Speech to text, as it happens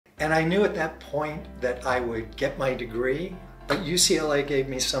And I knew at that point that I would get my degree, but UCLA gave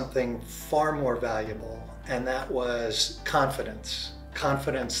me something far more valuable, and that was confidence.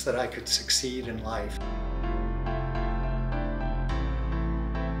 Confidence that I could succeed in life.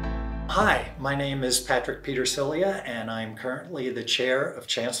 Hi, my name is Patrick Petersilia, and I'm currently the chair of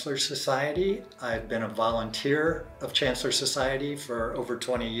Chancellor Society. I've been a volunteer of Chancellor Society for over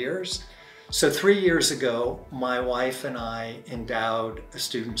 20 years. So 3 years ago, my wife and I endowed a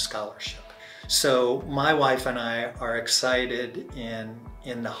student scholarship. So my wife and I are excited in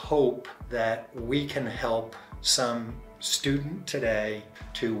the hope that we can help some student today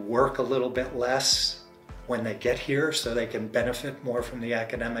to work a little bit less when they get here so they can benefit more from the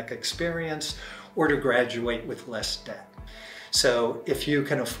academic experience, or to graduate with less debt. So if you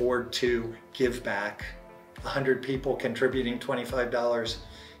can afford to give back, 100 people contributing $25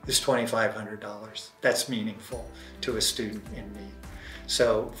 is $2,500. That's meaningful to a student in need.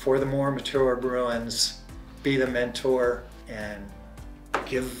 So for the more mature Bruins, be the mentor and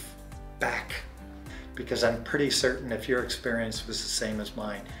give back. Because I'm pretty certain if your experience was the same as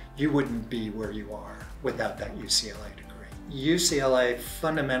mine, you wouldn't be where you are without that UCLA degree. UCLA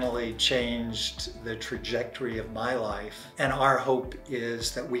fundamentally changed the trajectory of my life, and our hope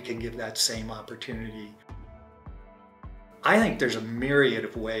is that we can give that same opportunity. I think there's a myriad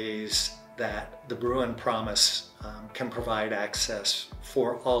of ways that the Bruin Promise can provide access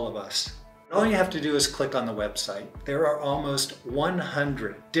for all of us. All you have to do is click on the website. There are almost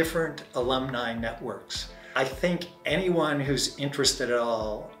 100 different alumni networks. I think anyone who's interested at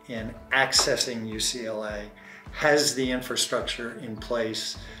all in accessing UCLA has the infrastructure in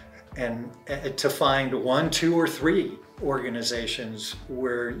place, and to find 1, 2, or 3 organizations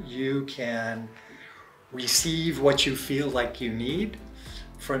where you can receive what you feel like you need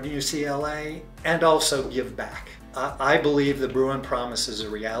from UCLA and also give back. I believe the Bruin Promise is a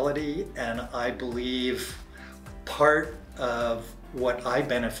reality, and I believe part of what I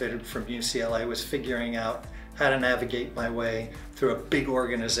benefited from UCLA was figuring out how to navigate my way through a big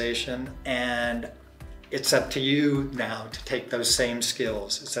organization, and it's up to you now to take those same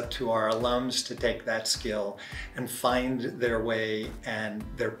skills. It's up to our alums to take that skill and find their way and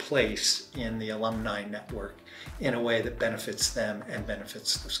their place in the alumni network in a way that benefits them and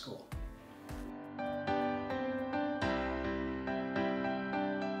benefits the school.